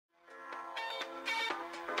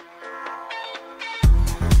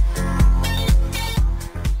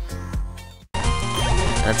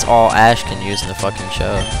That's all Ash can use in the fucking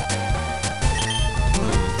show.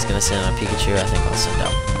 He's gonna send out Pikachu. I think I'll send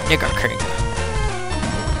out Nidoking.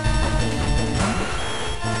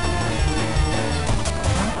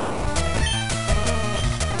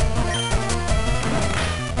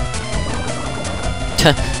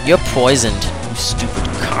 You're poisoned, you stupid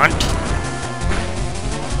cunt.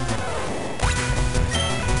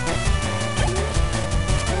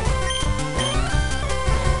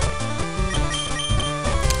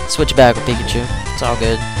 Switch back with Pikachu. It's all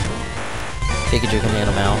good. Pikachu can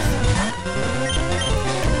handle Mouth.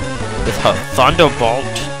 With her Thunderbolt.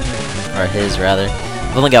 Or his, rather.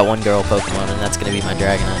 I've only got one girl Pokemon, and that's gonna be my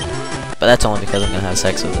Dragonite. But that's only because I'm gonna have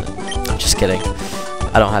sex with it. I'm just kidding.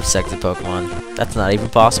 I don't have sex with Pokemon. That's not even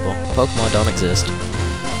possible. Pokemon don't exist.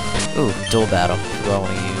 Ooh, dual battle. Who do I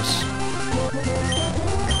want to use?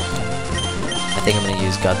 I think I'm gonna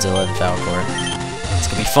use Godzilla and Falcor. It's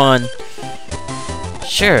gonna be fun.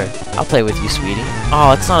 Sure, I'll play with you, sweetie.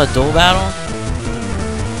 Oh, it's not a dual battle?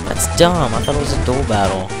 That's dumb. I thought it was a dual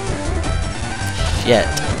battle. Shit.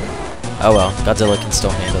 Oh well, Godzilla can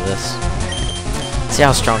still handle this. See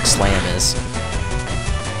how strong Slam is.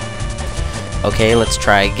 Okay, let's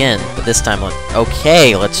try again. But this time,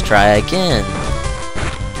 okay, let's try again.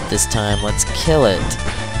 This time, let's kill it.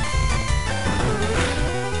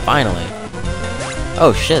 Finally.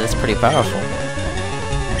 Oh shit, that's pretty powerful.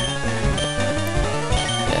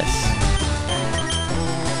 Yes.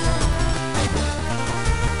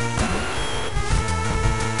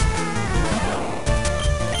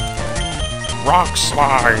 Rock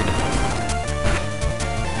slide.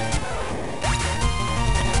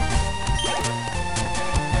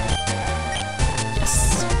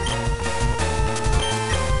 Yes.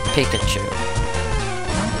 Pikachu.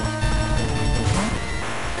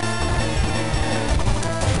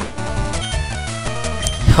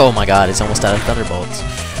 Oh my god, he's almost out of Thunderbolts.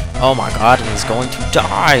 Oh my god, and he's going to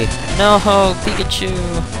die! No, Pikachu!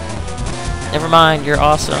 Never mind, you're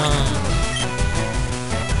awesome!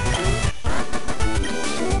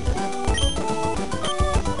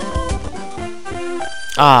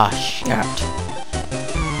 Ah, shit.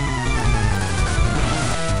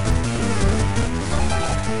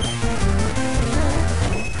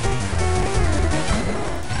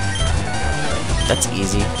 That's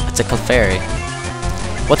easy. It's a Clefairy.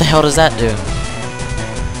 What the hell does that do?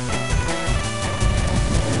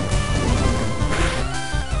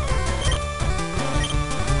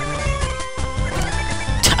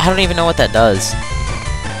 I don't even know what that does.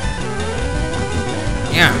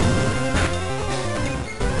 Yeah.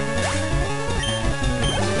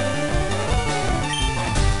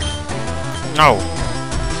 No.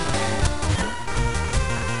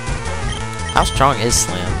 How strong is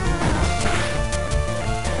Slam?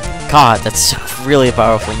 God, that's really a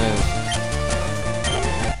powerful move.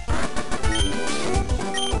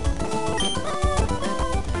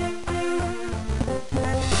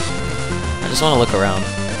 I just want to look around.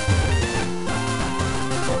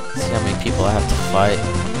 See how many people I have to fight.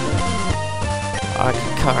 Oh, I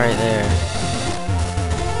can cut right there.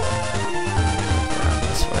 Around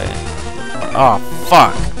this way. Oh,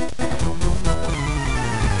 fuck!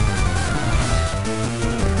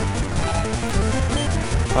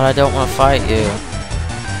 But I don't want to fight you.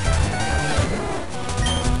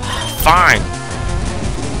 Fine!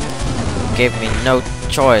 You gave me no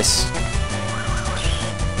choice.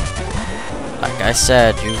 Like I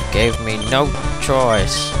said, you gave me no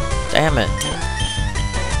choice. Damn it.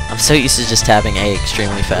 I'm so used to just tapping A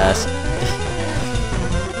extremely fast.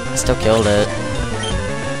 I still killed it.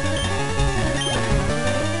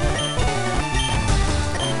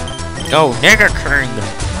 Go, Nidoking!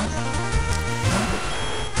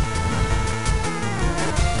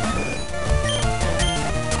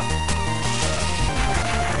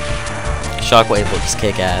 Shockwave will just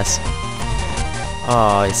kick ass.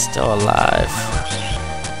 Oh, he's still alive.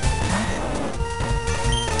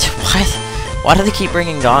 Why do they keep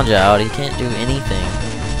bringing Ganja out? He can't do anything.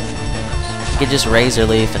 He can just Razor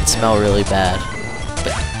Leaf and smell really bad.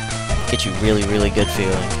 But get you really, really good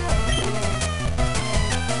feeling.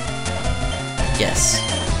 Yes.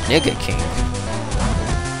 Nidoking.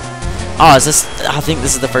 Oh, is this... I think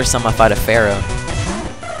this is the first time I fight a Pharaoh.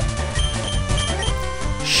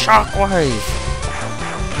 Shockwave!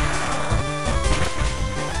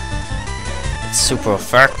 It's super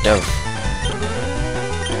effective.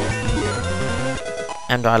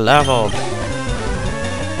 And I leveled.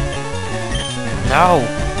 No!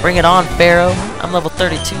 Bring it on, Pharaoh! I'm level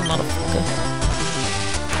 32, motherfucker.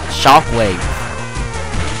 Shockwave.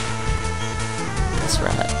 That's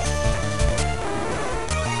right.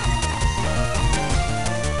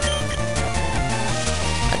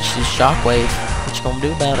 just use Shockwave. What you gonna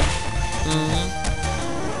do about it?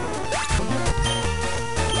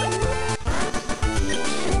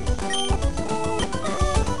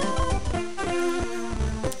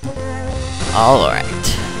 Alright.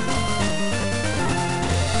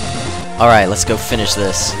 Alright, let's go finish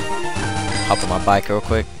this. Hop on my bike real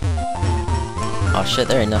quick. Oh shit,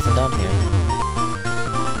 there ain't nothing down here.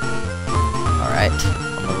 Alright,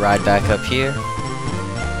 I'm gonna ride back up here.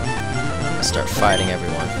 And start fighting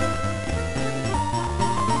everyone.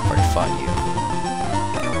 Already fought you.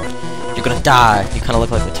 You're gonna die. You kinda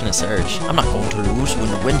look like Lieutenant Surge. I'm not going to lose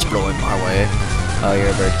when the wind's blowing my way. Oh, you're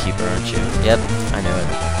a bird keeper, aren't you? Yep, I know it.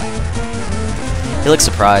 He looks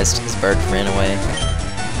surprised. His bird ran away.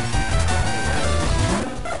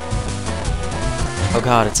 Oh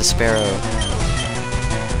god, it's a sparrow.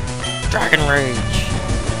 Dragon Rage!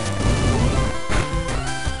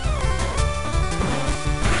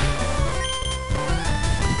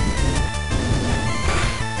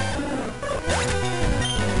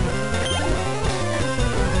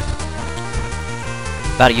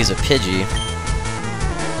 About to use a Pidgey. I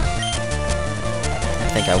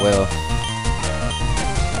think I will.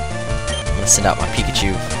 I'm gonna send out my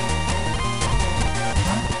Pikachu.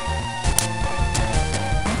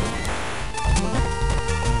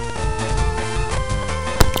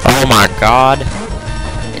 Oh my god!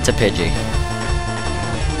 It's a Pidgey.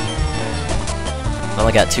 I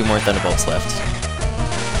only got 2 more Thunderbolts left.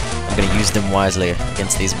 I'm gonna use them wisely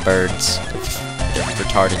against these birds. Their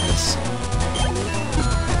retardedness.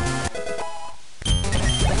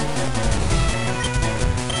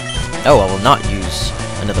 Oh, I will not use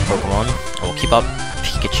another Pokemon. I will keep up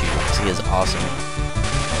Pikachu, because he is awesome.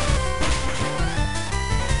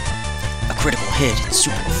 A critical hit, it's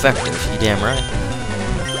super effective, you damn right.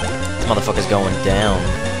 This motherfucker's going down.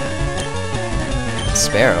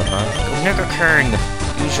 Sparrow, huh? Go Nigger King!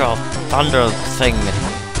 Use your thunder thing.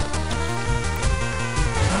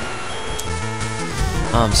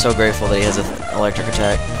 Oh, I'm so grateful that he has an electric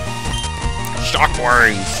attack.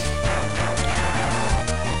 Shockwave!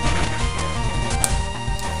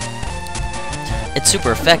 It's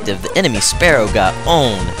super effective. The enemy Sparrow got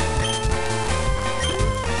owned.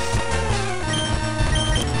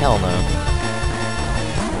 Hell no.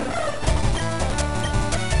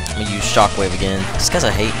 I'm gonna use Shockwave again. Just because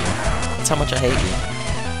I hate you. That's how much I hate you.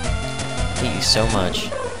 I hate you so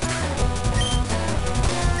much.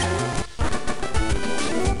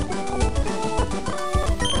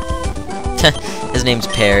 His name's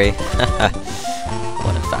Perry.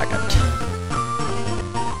 What a faggot.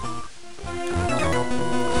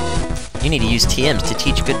 You need to use TMs to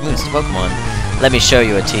teach good moves to Pokemon. Let me show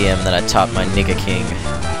you a TM that I taught my Nigga King.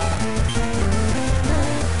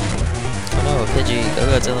 Oh no, Pidgey, go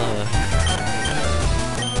Godzilla.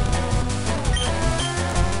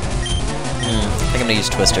 I think I'm gonna use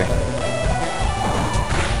Twister.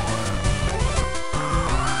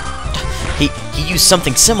 He used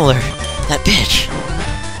something similar. That bitch.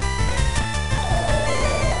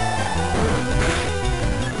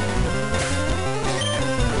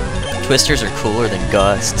 Twisters are cooler than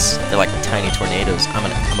gusts. They're like tiny tornadoes. I'm a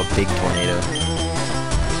big tornado.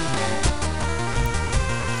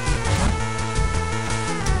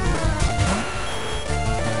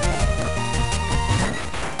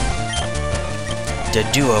 The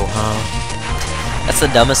duo, huh? That's the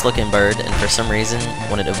dumbest looking bird, and for some reason,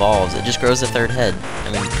 when it evolves, it just grows a 3rd head.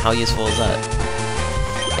 I mean, how useful is that?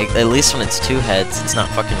 At least when it's 2 heads, it's not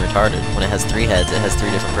fucking retarded. When it has 3 heads, it has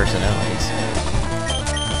 3 different personalities.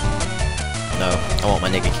 No, I want my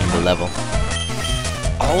Nigga King to level.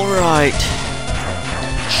 Alright!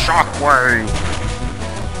 Shockwave!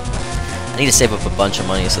 I need to save up a bunch of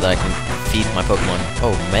money so that I can feed my Pokemon.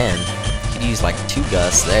 Oh man, I could use like 2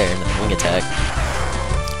 gusts there and a wing attack.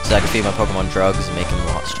 So I can feed my Pokemon drugs and make them a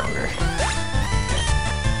lot stronger.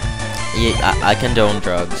 Yeah, I condone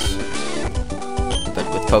drugs. But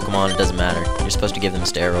with Pokemon, it doesn't matter. You're supposed to give them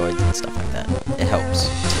steroids and stuff like that. It helps.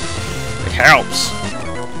 It helps!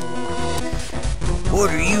 What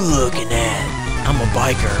are you looking at? I'm a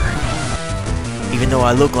biker. Even though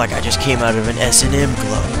I look like I just came out of an S&M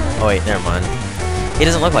club. Oh wait, never mind. He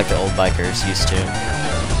doesn't look like the old bikers used to.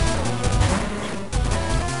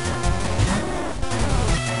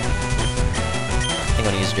 I think I'm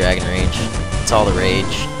gonna use Dragon Rage. It's all the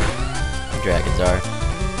rage. Dragons are.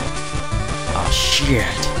 Oh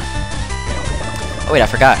shit. Oh wait, I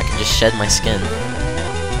forgot. I can just shed my skin.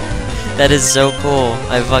 That is so cool.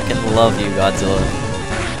 I fucking love you, Godzilla.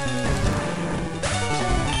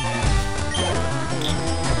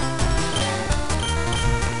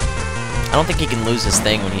 I don't think he can lose his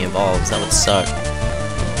thing when he evolves. That would suck.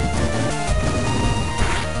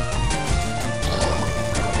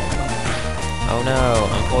 Oh no,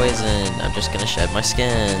 I'm poisoned. I'm just gonna shed my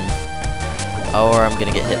skin. Or I'm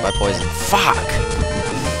gonna get hit by poison. Fuck!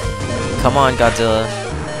 Come on, Godzilla.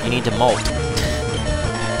 You need to molt.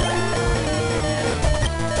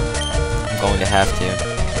 I'm going to have to.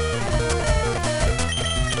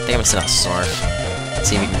 I think I'm gonna send out Snarf. Let's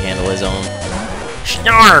see if he can handle his own.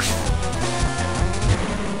 Snarf!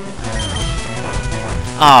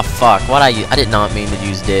 Ah, fuck. What I did not mean to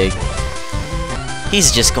use Dig.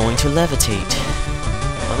 He's just going to levitate.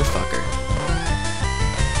 Motherfucker.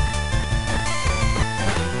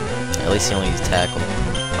 At least he only used tackle.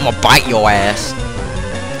 I'm gonna bite your ass.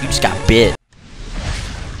 You just got bit.